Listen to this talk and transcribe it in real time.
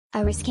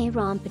A risque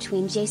romp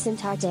between Jason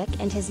Tartick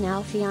and his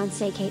now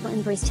fiancée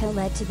Kaitlyn Bristowe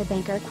led to the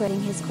banker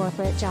quitting his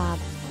corporate job.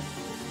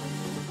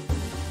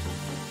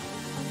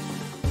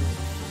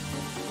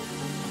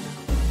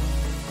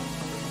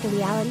 The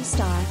reality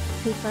star,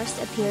 who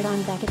first appeared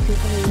on Becca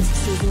Kufrin's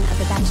season of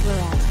The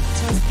Bachelorette,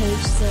 tells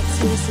Page 6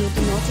 he received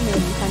an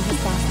ultimatum from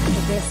his boss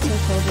after Bristowe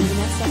told the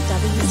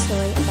NSFW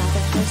story about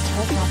their first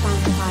hookup on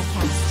her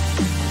podcast.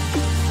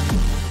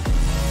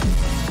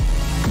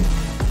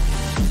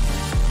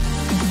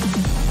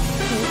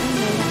 Kaitlyn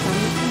made a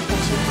funny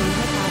confession on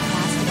her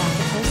podcast about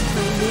the first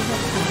time we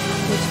hooked up,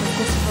 which was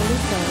this fully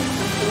clothed,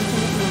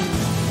 intimate moment.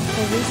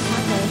 The risqué,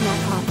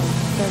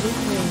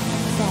 33,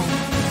 said.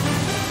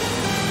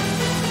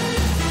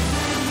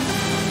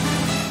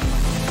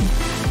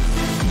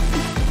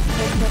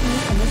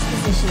 In this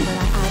position where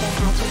I either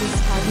had to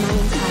restart my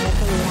entire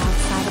career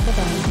outside of the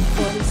bank,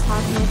 or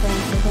restart my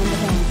brand within the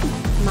bank.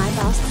 My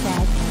boss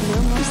said, no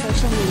more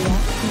social media,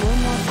 no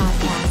more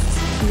podcasts,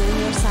 no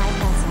more side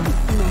hustle,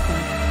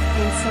 nothing.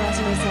 And so as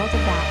a result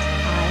of that,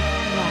 I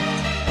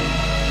left.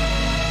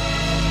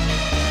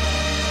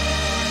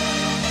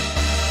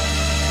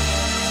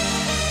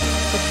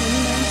 The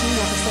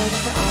 2019 episode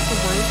of the Off the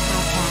Vine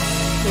podcast,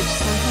 which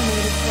somehow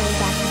made its way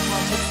back to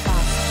Tartick's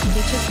boss,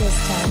 featured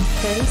Bristowe,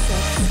 36,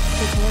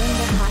 declaring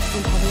the hot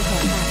and heavy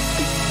hookup.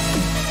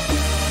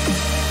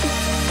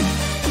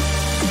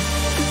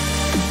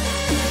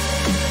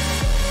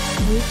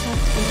 We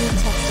talked and we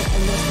texted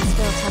and this was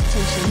built up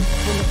tension,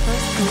 and the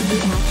first time we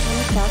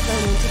actually felt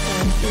romantic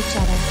towards each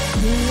other,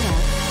 we meet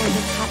up, and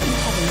it's hot and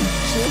heavy,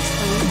 she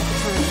explained at the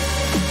time.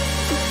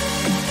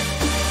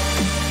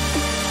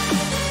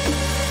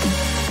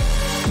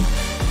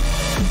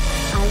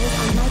 I was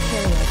on my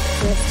period,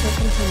 Bristowe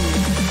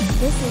continued.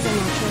 This is a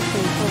natural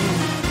thing for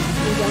women.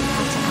 We don't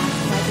have to act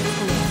like it's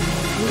funny.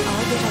 We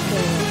all get our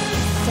periods.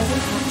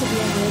 Doesn't have to be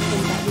a weird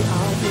thing that we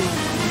all ignore.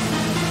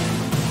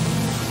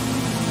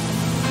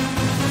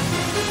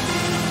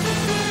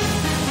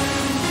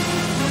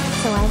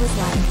 So I was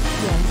like,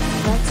 yeah,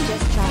 let's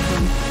just try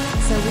him.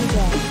 So we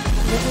did.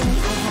 Literally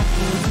I had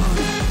hands on.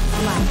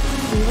 Like,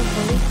 we were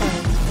fully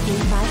clothed. In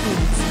 5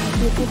 minutes,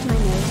 he picked my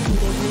nose and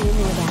gave me an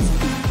orgasm.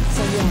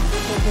 So yeah,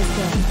 it was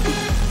good.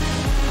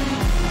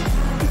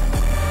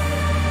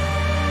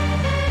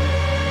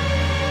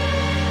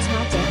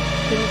 Tartick,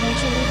 who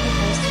eventually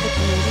proposed to the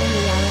Canadian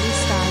reality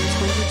star in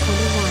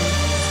 2021,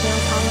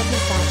 spilled all of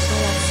his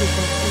Bachelorette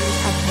secrets in his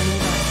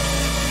upcoming book.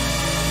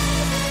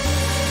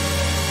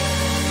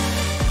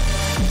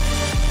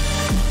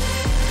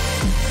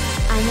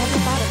 I never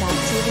thought about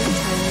TV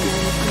time when I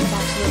was on The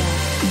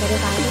Bachelorette, but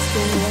if I was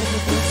being real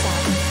with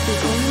myself, the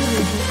only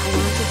reason I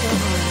wanted to go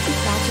on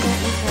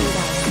Bachelorette in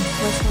Paradise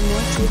was for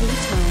more TV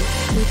time,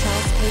 he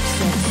tells Page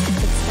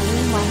 6,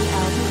 explaining why he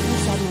ultimately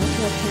said no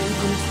to appearing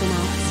on the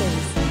spin-off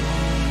series.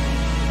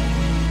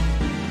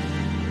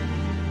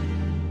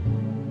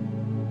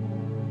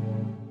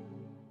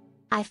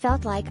 I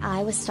felt like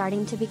I was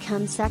starting to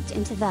become sucked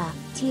into the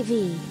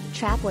TV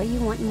trap where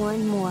you want more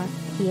and more,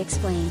 he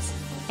explains.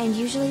 And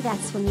usually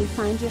that's when you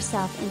find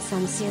yourself in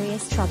some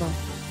serious trouble.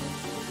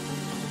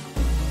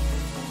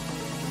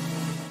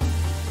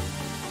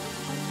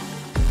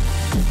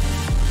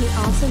 He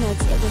also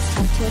notes it was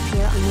tough to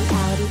appear on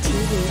reality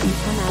TV and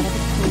come out of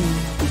it clean.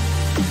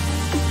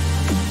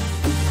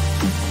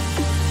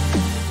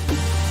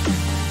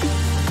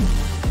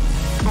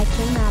 I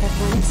came out of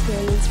one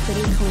experience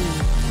pretty clean.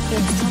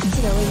 It's tough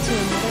to go into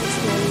another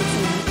experience